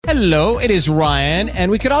Hello, it is Ryan,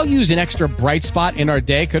 and we could all use an extra bright spot in our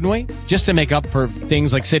day, couldn't we? Just to make up for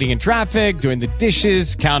things like sitting in traffic, doing the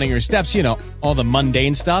dishes, counting your steps, you know, all the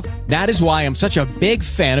mundane stuff. That is why I'm such a big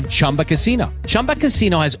fan of Chumba Casino. Chumba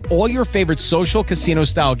Casino has all your favorite social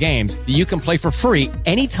casino-style games that you can play for free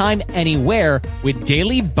anytime, anywhere with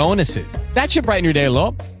daily bonuses. That should brighten your day a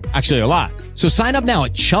little. Actually, a lot. So sign up now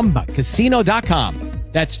at ChumbaCasino.com.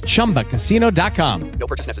 That's ChumbaCasino.com. No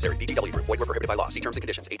purchase necessary. VGW Group. Void where prohibited by law. See terms and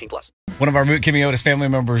conditions. 18+. One of our Kimmy Otis family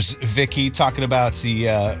members, Vicky, talking about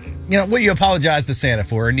the, what you apologize to Santa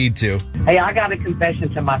for or need to. Hey, I got a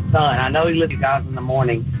confession to my son. I know he lives with you guys in the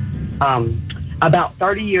morning. About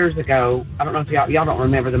 30 years ago, I don't know if y'all don't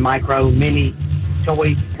remember the micro mini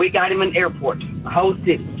toys. We got him in airport.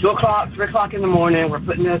 Hosted 2 o'clock, 3 o'clock in the morning. We're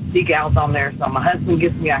putting the decals on there. So my husband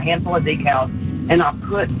gives me a handful of decals. And I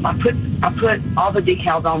put all the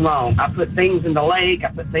decals on wrong. I put things in the lake. I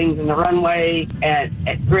put things in the runway. And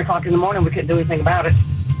at 3 o'clock in the morning, we couldn't do anything about it.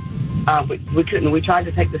 We couldn't. We tried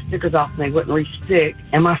to take the stickers off, and they wouldn't re-stick.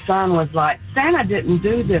 And my son was like, Santa didn't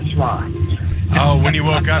do this right. Oh, when he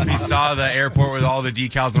woke up, he saw the airport with all the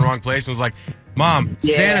decals in the wrong place and was like, Mom,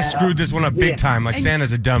 Yeah. Santa screwed this one up big time. Like,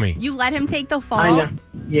 Santa's a dummy. You let him take the fall? I know.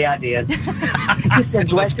 Yeah, I did. He said,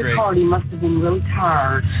 bless your heart, he must have been really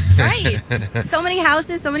tired. Right. So many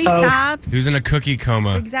houses, so many stops. He was in a cookie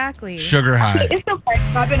coma. Exactly. Sugar high. It's okay.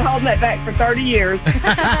 I've been holding that back for 30 years.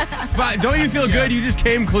 Don't you feel good? You just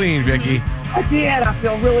came clean, Vicky. I did. I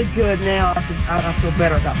feel really good now. I feel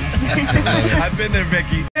better about myself. I've been there,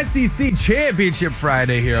 Vicky. SEC Championship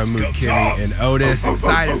Friday here on Moot, Kimmy, and Otis.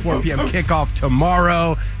 Excited 4 p.m. kickoff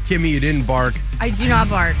tomorrow. Kimmy, you didn't bark. I do not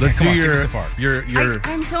bark. Let's do give us a bark. your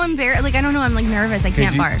I'm so embarrassed. Like, I don't know. I'm like nervous. I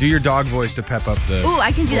can't bark. do your dog voice to pep up the. Ooh,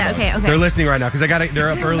 I can do that. Okay. They're listening right now because they're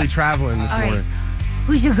up early traveling this All right. morning.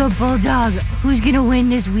 Who's a good bulldog? Who's going to win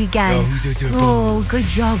this weekend? Oh, good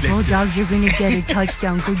job, Bulldogs. You're going to get a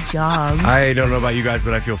touchdown. Good job. I don't know about you guys,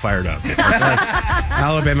 but I feel fired up. Like,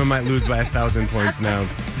 Alabama might lose by 1,000 points now.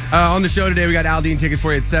 On the show today, we got Aldine tickets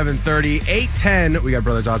for you at 7:30. 8:10, we got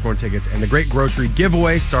Brothers Osborne tickets. And the Great Grocery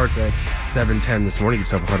Giveaway starts at 7:10 this morning. You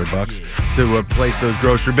get yourself $100 to replace those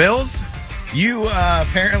grocery bills. You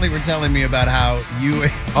apparently were telling me about how you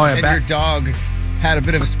and your dog had a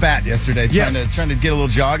bit of a spat yesterday, trying to get a little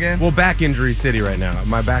jog in. Well, back injury city right now.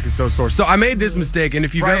 My back is so sore. So I made this mistake, and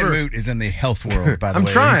if you've Brian ever... Moot is in the health world, by the way. I'm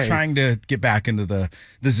trying. He's trying to get back into the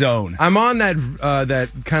zone. I'm on that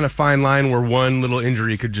kind of fine line where one little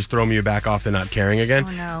injury could just throw me back off to not caring again.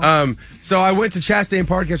 Oh, no. So I went to Chastain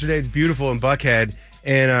Park yesterday. It's beautiful in Buckhead,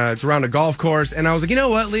 and it's around a golf course. And I was like, you know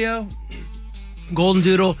what, Leo? Golden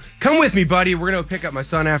Doodle, come with me, buddy. We're going to pick up my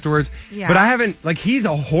son afterwards. Yeah. But I haven't, he's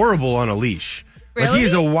a horrible on a leash. Really?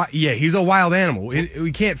 He's a wild animal.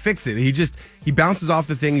 We can't fix it. He bounces off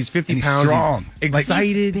the thing. He's 50 pounds. Strong. He's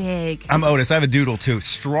excited. He's big. I'm Otis. I have a doodle, too.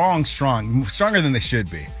 Strong. Stronger than they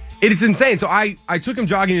should be. It is insane. So I took him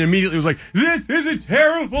jogging and immediately was like, this is a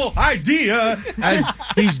terrible idea. As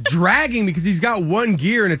he's dragging me because he's got one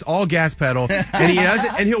gear and it's all gas pedal. And he does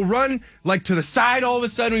it, and he'll run to the side all of a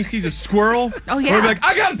sudden when he sees a squirrel. Oh, yeah. Or he'll be like,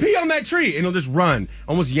 I gotta pee on that tree. And he'll just run,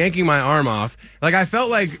 almost yanking my arm off. I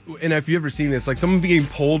felt like, and if you've ever seen this, someone being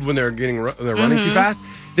pulled when they're running too fast.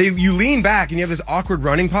 You lean back and you have this awkward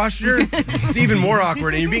running posture. It's even more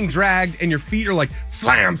awkward, and you're being dragged, and your feet are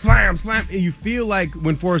slam, slam, slam. And you feel like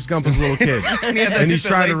when Forrest Gump was a little kid, and he's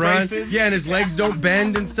trying to run. Braces. Yeah, and his legs don't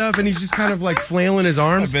bend and stuff, and he's just kind of flailing his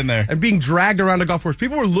arms. I've been there. And being dragged around a golf course.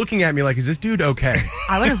 People were looking at me like, is this dude okay?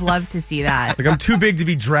 I would have loved to see that. I'm too big to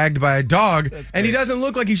be dragged by a dog, and he doesn't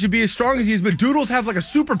look like he should be as strong as he is. But doodles have a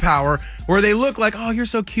superpower where they look like, oh, you're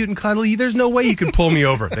so cute and cuddly. There's no way you could pull me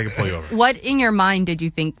over. They can pull you over. What in your mind did you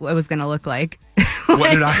think it was going to look like?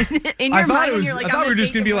 What did I? In your mind, I thought we were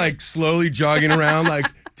just going to be slowly jogging around,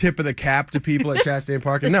 tip of the cap to people at Chastain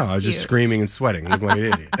Park. And no, I was just screaming and sweating, looking like an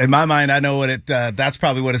idiot. In my mind, I know what that's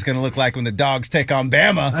probably what it's going to look like when the dogs take on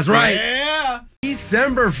Bama. That's right. Yeah.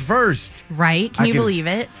 December 1st. Right? Can you believe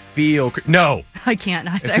it? No. I can't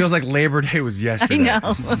either. It feels like Labor Day was yesterday. I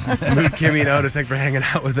know. Smooth, Kimmy, and Otis, thanks for hanging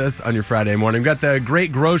out with us on your Friday morning. We've got the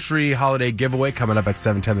Great Grocery Holiday Giveaway coming up at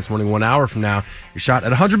 7:10 this morning. 1 hour from now, you're shot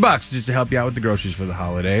at $100 just to help you out with the groceries for the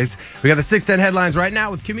holidays. We got the 6:10 headlines right now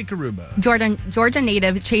with Kimmy Karuba. Georgia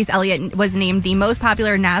native Chase Elliott was named the most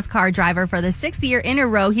popular NASCAR driver for the 6th year in a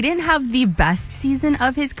row. He didn't have the best season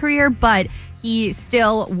of his career, but he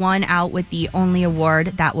still won out with the only award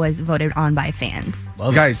that was voted on by fans.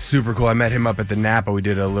 The guy's super cool. I met him up at the Napa. We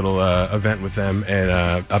did a little event with them and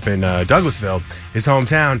up in Douglasville, his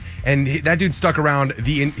hometown. And that dude stuck around.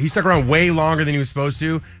 He stuck around way longer than he was supposed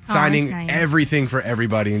to, signing everything for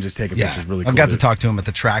everybody and just taking pictures. Really cool. I've got to talk to him at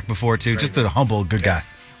the track before too. Just a humble, good guy.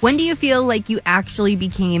 When do you feel like you actually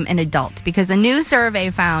became an adult? Because a new survey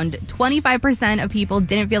found 25% of people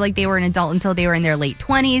didn't feel like they were an adult until they were in their late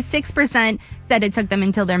 20s. 6% said it took them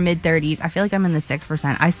until their mid-30s. I feel like I'm in the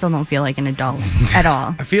 6%. I still don't feel like an adult at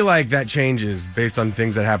all. I feel like that changes based on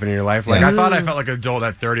things that happen in your life. Like, I thought I felt like an adult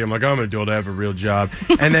at 30. I'm like, oh, I'm an adult. I have a real job.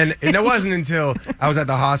 And then it wasn't until I was at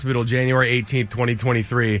the hospital January 18th,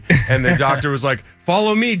 2023, and the doctor was like,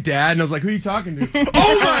 follow me, Dad. And I was like, who are you talking to?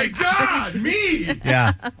 Oh, my God, me.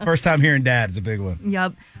 Yeah. First time hearing Dad is a big one.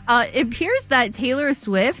 Yep. It appears that Taylor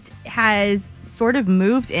Swift has sort of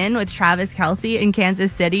moved in with Travis Kelce in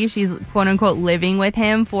Kansas City. She's quote unquote living with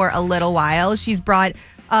him for a little while. She's brought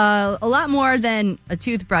a lot more than a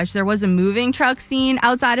toothbrush. There was a moving truck seen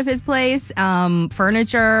outside of his place,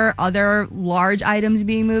 furniture, other large items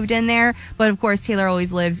being moved in there. But of course, Taylor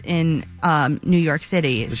always lives in New York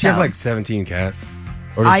City. Does she have like 17 cats?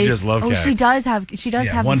 Or does she just love cats? She does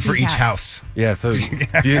have one a few for each cats. house. Yeah, so do you think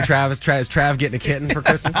is Trav getting a kitten for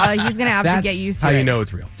Christmas? He's going to have to get used to how it. you know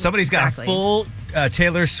it's real. Somebody's got a full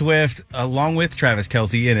Taylor Swift, along with Travis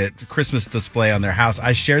Kelce in it, Christmas display on their house.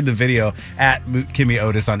 I shared the video at Kimmy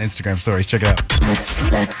Otis on Instagram stories. Check it out.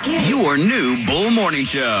 Let's get your new Bull Morning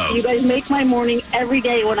Show. You guys make my morning every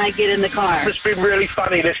day when I get in the car. It's been really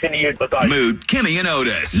funny listening to you. Moot, Kimmy, and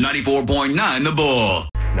Otis. 94.9 The Bull.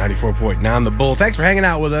 94.9 The Bull. Thanks for hanging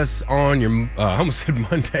out with us on your, I almost said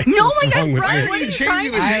Monday. No, What's my gosh, wrong with Brian, me? what are you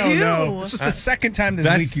trying to I don't do? know. This is the second time this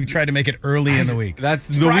That's- week you tried to make it early in the week. That's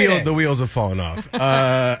It's the Friday. the wheels have fallen off.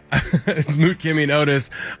 It's Moot, Kimmy, and Otis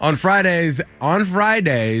on Fridays. On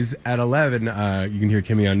Fridays at 11, you can hear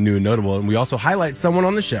Kimmy on New and Notable, and we also highlight someone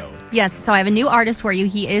on the show. Yes, so I have a new artist for you.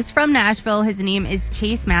 He is from Nashville. His name is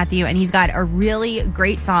Chase Matthew, and he's got a really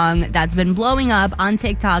great song that's been blowing up on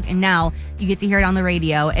TikTok, and now you get to hear it on the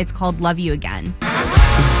radio. It's called Love You Again.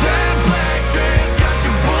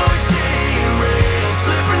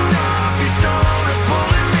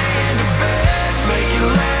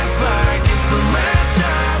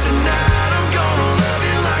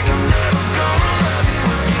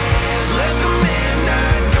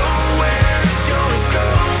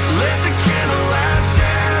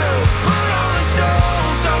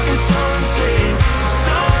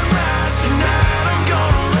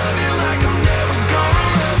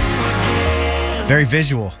 Very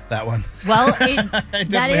visual, that one. Well,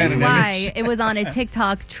 that is an why image. it was on a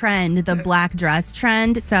TikTok trend, the black dress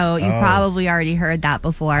trend. So you probably already heard that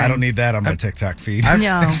before. I don't need that on my TikTok feed.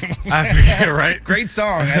 No. Right? Great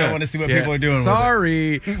song. I don't want to see what people are doing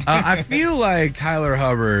Sorry. I feel like Tyler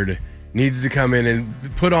Hubbard needs to come in and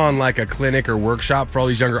put on like a clinic or workshop for all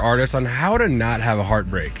these younger artists on how to not have a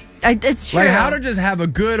heartbreak. It's true. Like how to just have a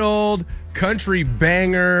good old country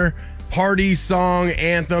banger, party song,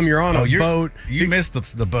 anthem. You're on a boat. You missed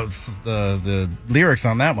the lyrics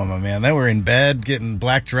on that one, my man. They were in bed getting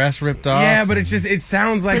black dress ripped off. Yeah, but it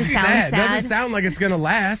sounds like But it sounds sad. It sad. doesn't sound like it's gonna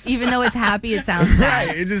last. Even though it's happy, it sounds sad.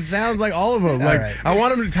 Right. It just sounds like all of them. All Like right. I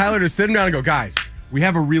want Tyler to sit him down and go, guys, we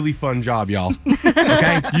have a really fun job, y'all.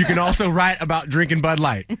 Okay? You can also write about drinking Bud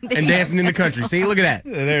Light and dancing in the country. See, look at that.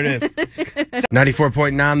 There it is.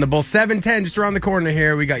 94.9 The Bull, 710 just around the corner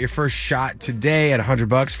here. We got your first shot today at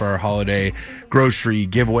 $100 for our holiday grocery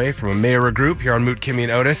giveaway from Amera Group here on Moot, Kimmy,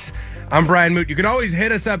 and Otis. I'm Brian Moot. You can always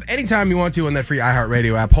hit us up anytime you want to on that free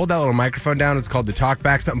iHeartRadio app. Hold that little microphone down. It's called the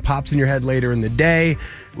Talkback. Something pops in your head later in the day.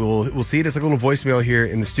 We'll see it. It's like a little voicemail here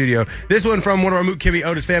in the studio. This one from one of our Moot, Kimmy,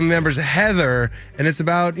 Otis family members, Heather, and it's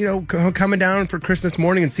about, coming down for Christmas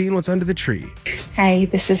morning and seeing what's under the tree. Hey,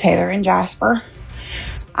 this is Heather in Jasper.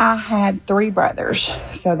 I had 3 brothers,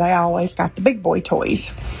 so they always got the big boy toys.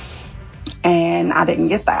 And I didn't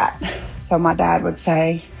get that. So my dad would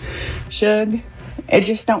say, Shug, it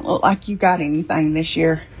just don't look like you got anything this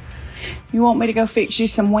year. You want me to go fix you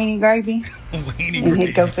some weenie gravy? And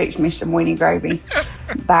he'd go fix me some weenie gravy.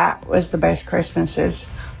 That was the best Christmases.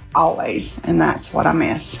 Always, and that's what I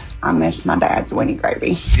miss. I miss my dad's weenie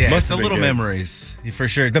gravy. Yeah, Must it's the have been little good. memories for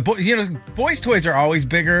sure. The boys' toys are always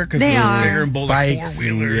bigger because They they're are. bigger and bolder Bikes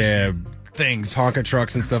and, four-wheelers, things. Tonka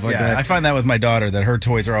trucks and stuff like Yeah, that. I find that with my daughter that her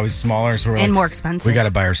toys are always smaller, so we're And like, more expensive. we got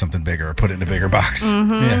to buy her something bigger or put it in a bigger box.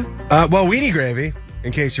 Mm-hmm. Yeah. Well, weenie gravy,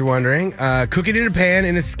 in case you're wondering, cook it in a pan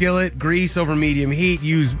in a skillet, grease over medium heat,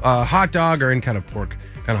 use hot dog or any kind of pork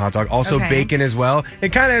kind of hot dog. Also Okay. bacon as well. It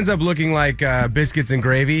kind of ends up looking like biscuits and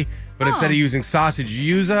gravy, but instead of using sausage, you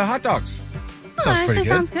use hot dogs. Sounds That pretty actually good.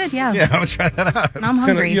 sounds good, yeah. Yeah, I'm going to try that out. I'm It's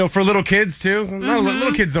kinda, hungry. for little kids too.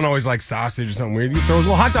 Little kids don't always like sausage or something weird. You throw a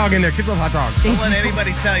little hot dog in there. Kids love hot dogs. Don't let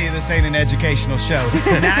anybody tell you this ain't an educational show.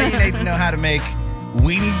 Now you need to know how to make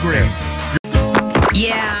weenie gravy.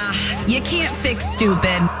 Yeah, You can't fix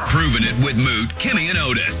stupid. Proving it with Moot, Kimmy, and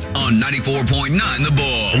Otis on 94.9 The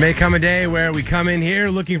Bull. There may come a day where we come in here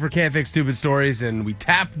looking for Can't Fix Stupid Stories and we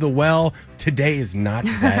tap the well. Today is not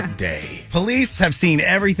that day. Police have seen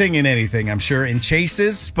everything and anything, I'm sure, in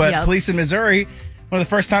chases, but police in Missouri, one of the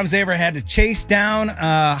first times they ever had to chase down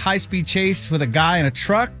a high-speed chase with a guy in a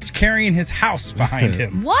truck carrying his house behind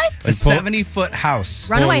him. What? A 70-foot house.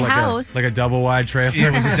 Runaway like house. Like a double-wide trailer.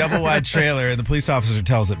 It was a double-wide trailer. The police officer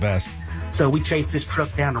tells it best. So we chased this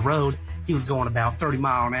truck down the road. He was going about 30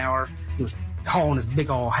 miles an hour. He was hauling his big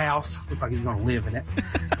old house. Looked like he was going to live in it.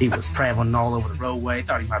 He was traveling all over the roadway.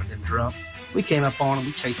 Thought he might have been drunk. We came up on him.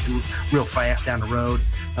 We chased him real fast down the road.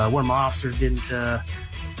 One of my officers didn't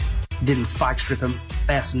spike strip him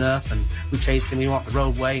fast enough, and we chased him. He went off the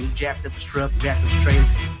roadway and jacked up his truck, jacked up the trailer.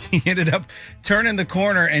 He ended up turning the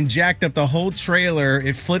corner and jacked up the whole trailer.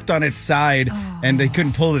 It flipped on its side, and they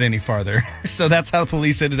couldn't pull it any farther. So that's how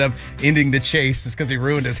police ended up ending the chase, is because he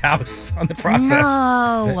ruined his house on the process.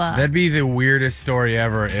 No. That'd be the weirdest story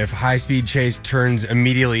ever if high-speed chase turns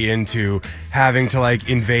immediately into having to, like,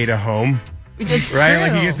 invade a home. It's right? true.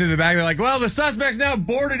 Like he gets into the back, they're like, well, the suspect's now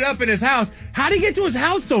boarded up in his house. How'd he get to his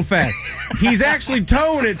house so fast? He's actually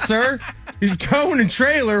towing it, sir. He's towing a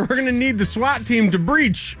trailer. We're going to need the SWAT team to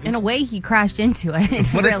breach. In a way, he crashed into it.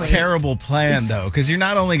 What really. a terrible plan, though, because you're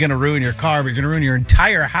not only going to ruin your car, but you're going to ruin your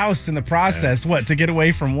entire house in the process. What? To get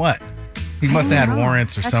away from what? He must have had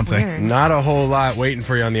warrants or something. Weird. Not a whole lot waiting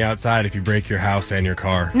for you on the outside if you break your house and your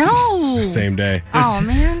car. No. The same day. Oh,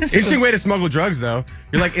 man. Interesting way to smuggle drugs, though.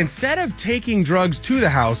 You're like, instead of taking drugs to the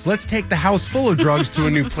house, let's take the house full of drugs to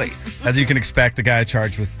a new place. As you can expect, the guy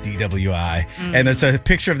charged with DWI. And there's a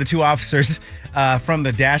picture of the two officers from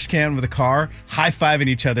the dash cam with the car high-fiving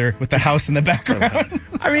each other with the house in the background.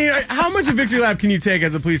 I mean, how much a victory lap can you take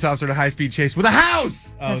as a police officer to high-speed chase with a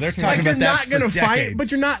house? Oh, they're Like, talking you're about that not going to fight,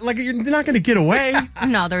 but you're not going to get away.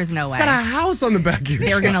 No, there's no way. Got a house on the back of your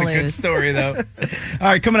They were going to That's a good lose. story, though. All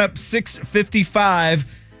right, coming up, 6:55.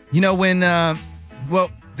 You know, when, the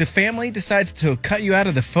family decides to cut you out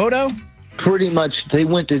of the photo? Pretty much, they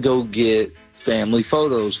went to go get family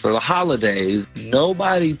photos for the holidays.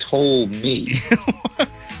 Nobody told me.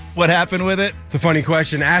 What happened with it? It's a funny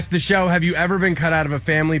question. Ask the show, have you ever been cut out of a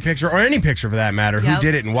family picture, or any picture for that matter? Who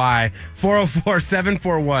did it and why?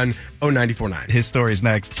 404-741-0949. His story's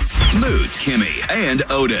next. Moot, Kimmy, and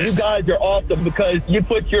Otis. You guys are awesome because you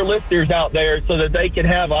put your listeners out there so that they can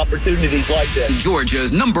have opportunities like this.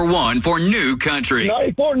 Georgia's #1 for new country.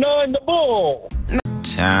 94.9 The Bull.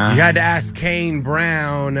 You had to ask Kane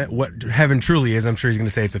Brown what heaven truly is. I'm sure he's going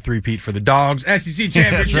to say it's a three-peat for the Dogs. SEC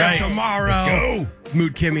Championship right. tomorrow. Let's go. It's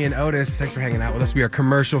Moot, Kimmy, and Otis. Thanks for hanging out with us. We are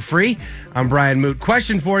commercial-free. I'm Brian Moot.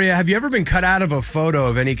 Question for you. Have you ever been cut out of a photo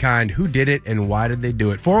of any kind? Who did it, and why did they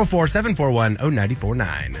do it?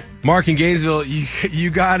 404-741-0949. Mark in Gainesville,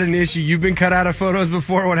 you got an issue. You've been cut out of photos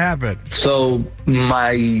before. What happened? So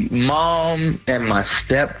my mom and my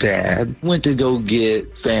stepdad went to go get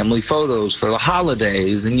family photos for the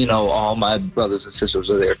holidays. And, all my brothers and sisters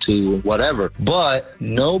are there too, whatever. But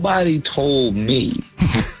nobody told me.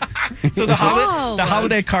 So the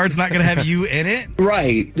holiday card's not going to have you in it?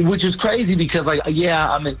 Right. Which is crazy because,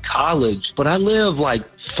 I'm in college, but I live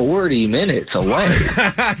 40 minutes away.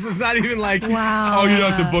 So it's not even like, wow. Oh, you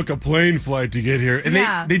don't have to book a plane flight to get here. And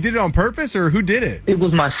they did it on purpose, or who did it? It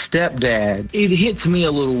was my stepdad. It hits me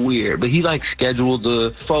a little weird, but he scheduled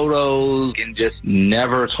the photos and just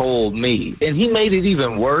never told me. And he made it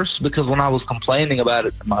even worse because when I was complaining about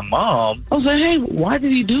it to my mom, I was like, hey, why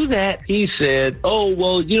did he do that? He said, oh,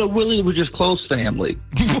 well, really, we're just close family.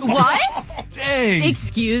 What? Dang.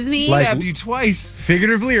 Excuse me? Stabbed you twice.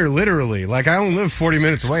 Figuratively or literally? I only live 40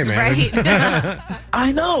 minutes away, man. Right.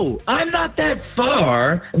 I know. I'm not that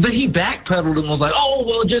far. But he backpedaled and was like, oh,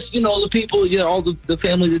 well, just, the people, all the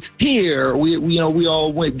family that's here. We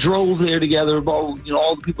all drove there together, all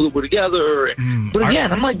the people that were together. But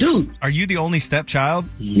again, I'm like, dude. Are you the only stepchild?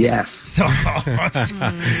 Yes. So,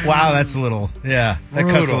 wow, that's a little, that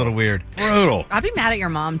cuts a little weird. Brutal. I'd be mad at your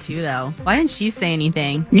mom, too, though. Why didn't she say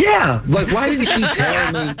anything? Yeah. Why didn't she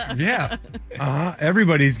tell me? Yeah.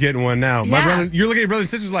 Everybody's getting one now. My brother, you're looking at your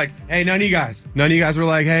brothers and sisters like, hey, none of you guys were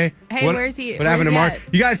like, hey, where's he? What happened to Mark?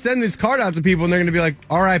 You guys send this card out to people and they're going to be like,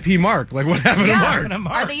 R.I.P. Mark. What happened to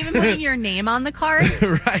Mark? Are they even putting your name on the card?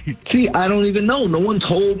 Right. See, I don't even know. No one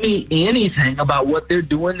told me anything about what they're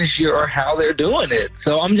doing this year or how they're doing it.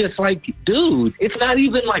 So I'm just like, dude, it's not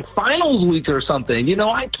even finals week or something.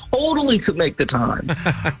 I totally could make the time.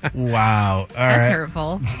 Wow. All That's right.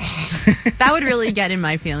 hurtful. That would really get in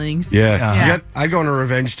my feelings. Yeah. I'd go on a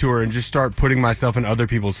revenge tour and just start putting myself in other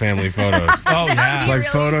people's family photos. Oh, yeah. Like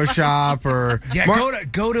Photoshop or... Yeah,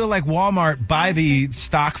 go to like Walmart, buy the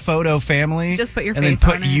stock photo family. Just put your and face then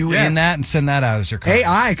put on it. you in that and send that out as your card.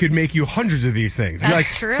 AI could make you hundreds of these things. That's You're like,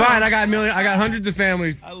 true. It's fine, I got hundreds of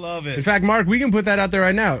families. I love it. In fact, Mark, we can put that out there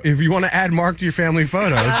right now. If you want to add Mark to your family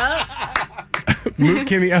photos, Moot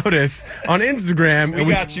Kimmy Otis on Instagram.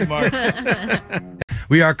 We got you, Mark.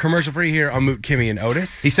 We are commercial free here on Moot Kimmy and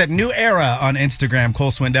Otis. He said new era on Instagram,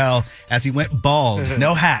 Cole Swindell, as he went bald.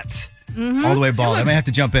 No hat. All the way bald. I may have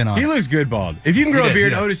to jump in on He it. looks good bald. If you can grow He a did,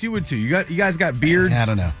 beard, he did. Otis, you would too. You guys got beards. I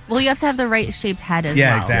don't know. Well, you have to have the right shaped head as well.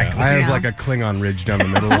 Yeah, exactly. I have like a Klingon ridge down the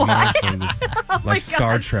middle of mine. So I'm just, like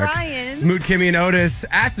Star Trek. Ryan. It's Moot, Kimmy, and Otis.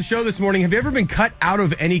 Asked the show this morning, have you ever been cut out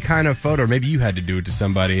of any kind of photo? Maybe you had to do it to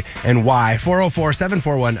somebody. And why?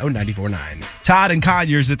 404-741-0949. Todd and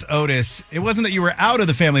Conyers, it's Otis. It wasn't that you were out of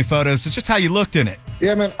the family photos. It's just how you looked in it.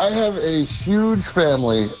 Yeah, man, I have a huge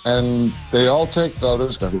family, and they all take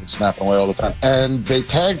photos because we're snapping away all the time. And they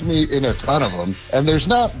tagged me in a ton of them, and there's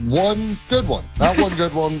not one good one. Not one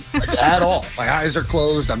good one at all. My eyes are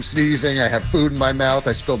closed. I'm sneezing. I have food in my mouth.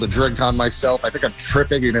 I spilled a drink on myself. I think I'm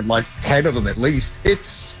tripping in like 10 of them at least.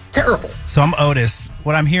 It's terrible. So I'm Otis.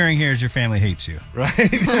 What I'm hearing here is your family hates you. Right?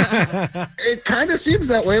 It kind of seems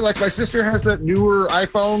that way. Like my sister has that newer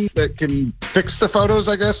iPhone that can fix the photos,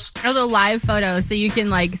 I guess. Or the live photos, so you can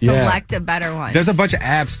like select a better one. There's a bunch of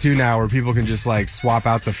apps too now where people can just like swap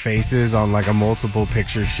out the faces on like a multiple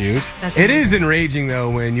picture shoot. It is enraging though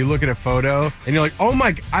when you look at a photo and you're like, oh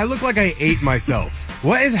my, I look like I ate myself.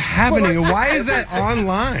 What is happening? And why is that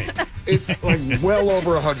online? It's like well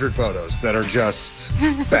over 100 photos that are just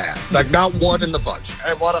bad. Like not one in the bunch.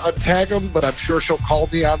 I want to untag them, but I'm sure she'll call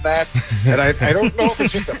me on that. And I don't know if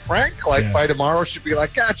it's just a prank. Like by tomorrow she'll be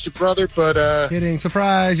like, gotcha, brother, but Kidding,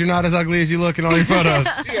 surprise, you're not as ugly as you look in all your photos.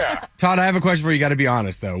 Yeah. Todd, I have a question for you. You got to be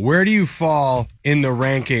honest though. Where do you fall in the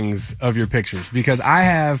rankings of your pictures? Because I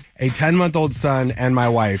have a 10-month-old son and my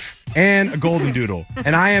wife and a golden doodle,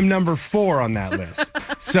 and I am number 4 on that list.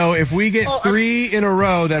 So if we get 3 in a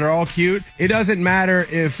row that are all cute, it doesn't matter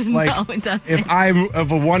if like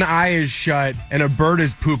if one eye is shut and a bird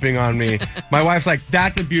is pooping on me. My wife's like,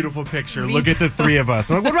 that's a beautiful picture. Look at the 3 of us.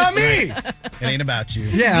 I'm like, what about me? It ain't about you.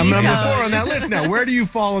 Yeah, I'm number 4 on that list now. Where do you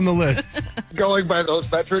fall on the list? Going by those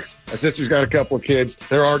metrics, my sister's got a couple of kids.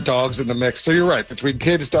 There are dogs in the mix. So you're right. Between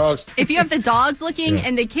kids, dogs. If you have the dogs looking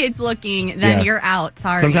and the kids looking, then you're out.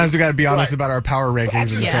 Sorry. Sometimes we got to be honest about our power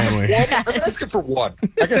rankings in the family. I'm asking for one.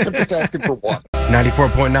 I guess I'm just asking for one.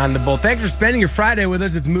 94.9 The Bull. Thanks for spending your Friday with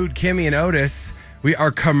us. It's Moot, Kimmy, and Otis. We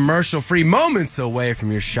are commercial-free, moments away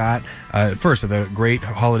from your shot. First of the great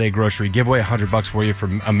holiday grocery giveaway, $100 for you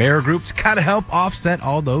from Amerigroup to kind of help offset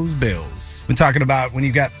all those bills. Been talking about when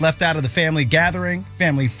you got left out of the family gathering,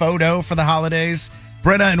 family photo for the holidays.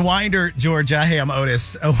 Brenna in Winder, Georgia. Hey, I'm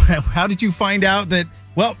Otis. Oh, how did you find out that,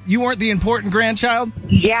 well, you weren't the important grandchild?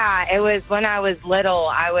 Yeah, it was when I was little.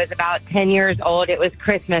 I was about 10 years old. It was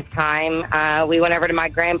Christmas time. We went over to my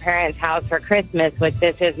grandparents' house for Christmas, which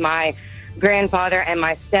this is my grandfather and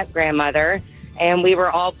my step-grandmother. And we were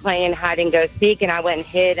all playing hide-and-go-seek, and I went and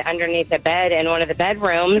hid underneath the bed in one of the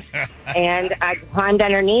bedrooms. And I climbed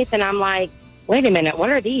underneath, and I'm like, wait a minute, what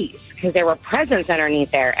are these? Because there were presents underneath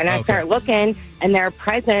there. And I start looking, and there are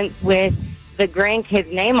presents with the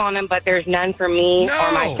grandkid's name on them, but there's none for me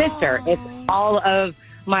or my sister. It's all of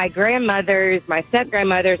my grandmother's, my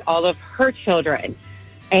step-grandmother's, all of her children.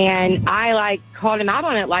 And I called him out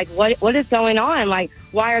on it, what is going on? Like,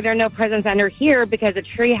 why are there no presents under here? Because the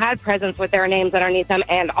tree had presents with their names underneath them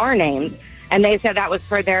and our names. And they said that was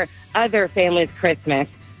for their other family's Christmas.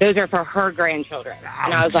 Those are for her grandchildren. Ouch.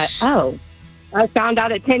 And I was like, oh. I found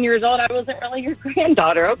out at 10 years old I wasn't really your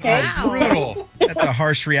granddaughter. Okay. Wow. Brutal. That's a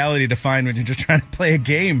harsh reality to find when you're just trying to play a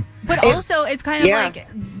game. But also, it's kind of like,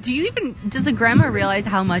 does the grandma realize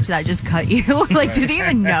how much that just cut you? Like, do they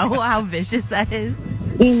even know how vicious that is?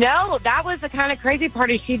 No, that was the kind of crazy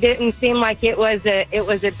part. She didn't seem like it was a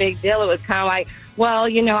big deal. It was kind of like, well,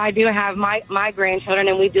 I do have my grandchildren,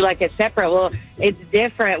 and we do like a separate. Well, it's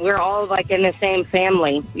different. We're all like in the same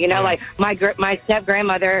family, Like my step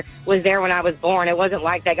grandmother was there when I was born. It wasn't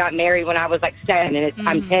like they got married when I was like 7, and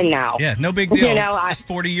I'm 10 now. Yeah, no big deal. Just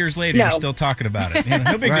 40 years later, you're still talking about it.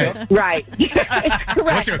 No big deal. Right.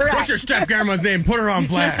 What's your step grandma's name? Put her on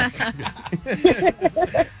blast.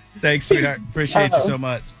 Thanks, sweetheart. Appreciate you so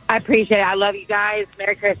much. I appreciate it. I love you guys.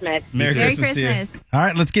 Merry Christmas. Merry Christmas to you. All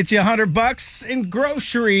right, let's get you $100 in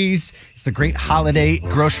groceries. It's the great holiday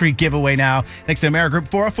grocery giveaway now. Thanks to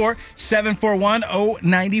Amerigroup.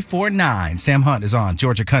 404-741-0949. Sam Hunt is on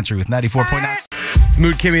Georgia Country with 94.9. It's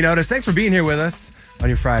Moot, Kimmy, and Otis. Thanks for being here with us on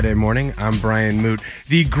your Friday morning. I'm Brian Moot.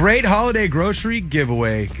 The great holiday grocery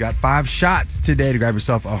giveaway. Got 5 shots today to grab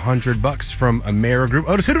yourself $100 from Amerigroup.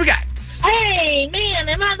 Otis, who do we got? Hey, man,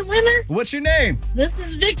 am I the winner? What's your name? This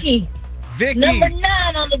is Vicky. Vicky. Number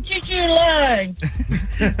 9 on the choo-choo line.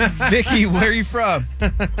 Vicky, where are you from?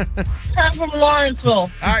 I'm from Lawrenceville. All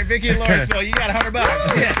right, Vicky in Lawrenceville, you got $100.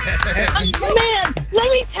 Man,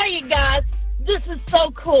 let me tell you guys, this is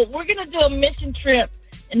so cool. We're going to do a mission trip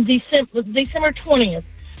in December 20th.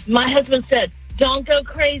 My husband said, don't go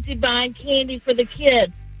crazy buying candy for the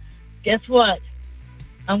kids. Guess what?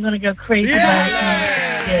 I'm going to go crazy buying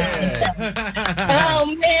candy for the kids.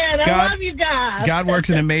 Oh, man, I love you guys. God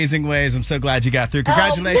works in amazing ways. I'm so glad you got through.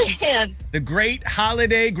 Congratulations. Oh, man. The great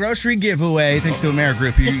holiday grocery giveaway. Thanks to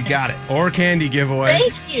Amerigroup. You got it. Or candy giveaway.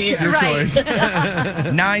 Thank you. It's your choice.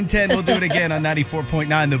 9:10. We'll do it again on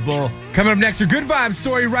 94.9 The Bull. Coming up next, your good vibes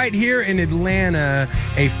story right here in Atlanta.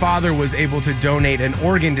 A father was able to donate an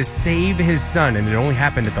organ to save his son, and it only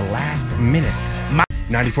happened at the last minute.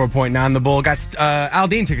 94.9 The Bull. Got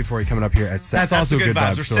Aldine tickets for you coming up here at 7. That's also good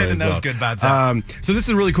vibes. We're sending those good vibes out. So this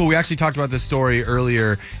is really cool. We actually talked about this story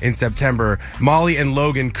earlier in September. Molly and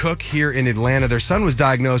Logan Cook here in Atlanta. Their son was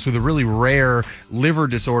diagnosed with a really rare liver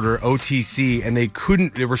disorder, OTC, and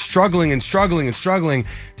they were struggling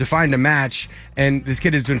to find a match. And this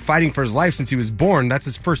kid has been fighting for his life since he was born. That's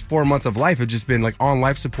his first 4 months of life. It's just been like on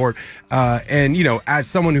life support. And you know, as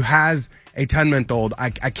someone who has a 10-month-old, I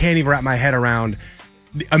can't even wrap my head around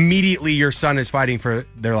immediately your son is fighting for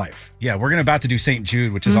their life. Yeah, we're about to do St.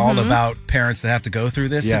 Jude, which is all about parents that have to go through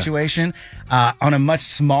this situation. On a much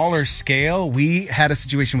smaller scale, we had a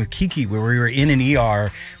situation with Kiki where we were in an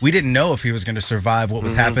ER. We didn't know if he was going to survive what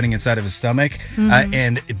was happening inside of his stomach.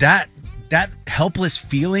 And that helpless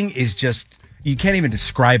feeling is just... You can't even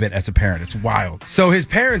describe it as a parent. It's wild. So his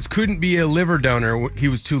parents couldn't be a liver donor. He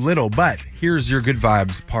was too little. But here's your good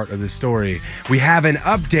vibes part of the story. We have an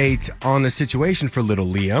update on the situation for little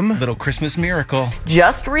Liam. Little Christmas miracle.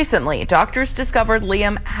 Just recently, doctors discovered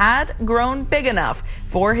Liam had grown big enough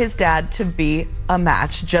for his dad to be a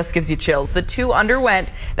match. Just gives you chills. The two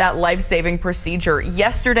underwent that life-saving procedure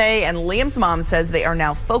yesterday, and Liam's mom says they are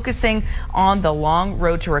now focusing on the long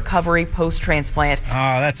road to recovery post-transplant.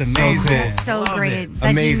 Oh, that's amazing. So great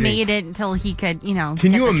that Amazing. he made it until he could,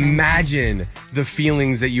 Can you imagine the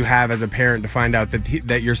feelings that you have as a parent to find out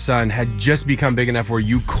that your son had just become big enough where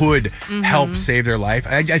you could help save their life?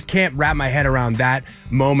 I just can't wrap my head around that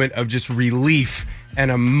moment of just relief and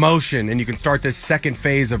emotion, and you can start this second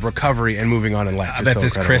phase of recovery and moving on in life. I bet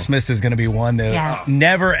this Christmas is going to be one that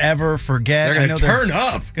never, ever forget. They're going to turn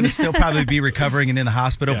up. Going to still probably be recovering and in the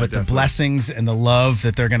hospital, but definitely. The blessings and the love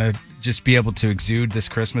that they're going to just be able to exude this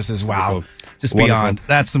Christmas is wow. Just beyond.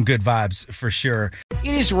 That's some good vibes for sure.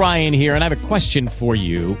 It is Ryan here, and I have a question for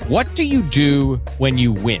you. What do you do when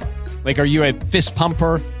you win? Like, are you a fist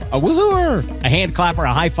pumper, a woohooer, a hand clapper,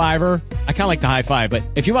 a high fiver? I kind of like the high five, but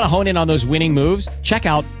if you want to hone in on those winning moves, check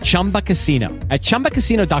out Chumba Casino. At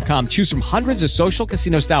ChumbaCasino.com, choose from hundreds of social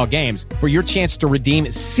casino-style games for your chance to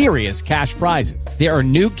redeem serious cash prizes. There are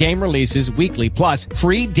new game releases weekly, plus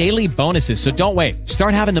free daily bonuses. So don't wait.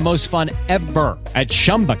 Start having the most fun ever at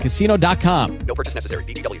ChumbaCasino.com. No purchase necessary.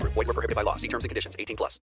 VGW Group. Void where prohibited by law. See terms and conditions. 18+.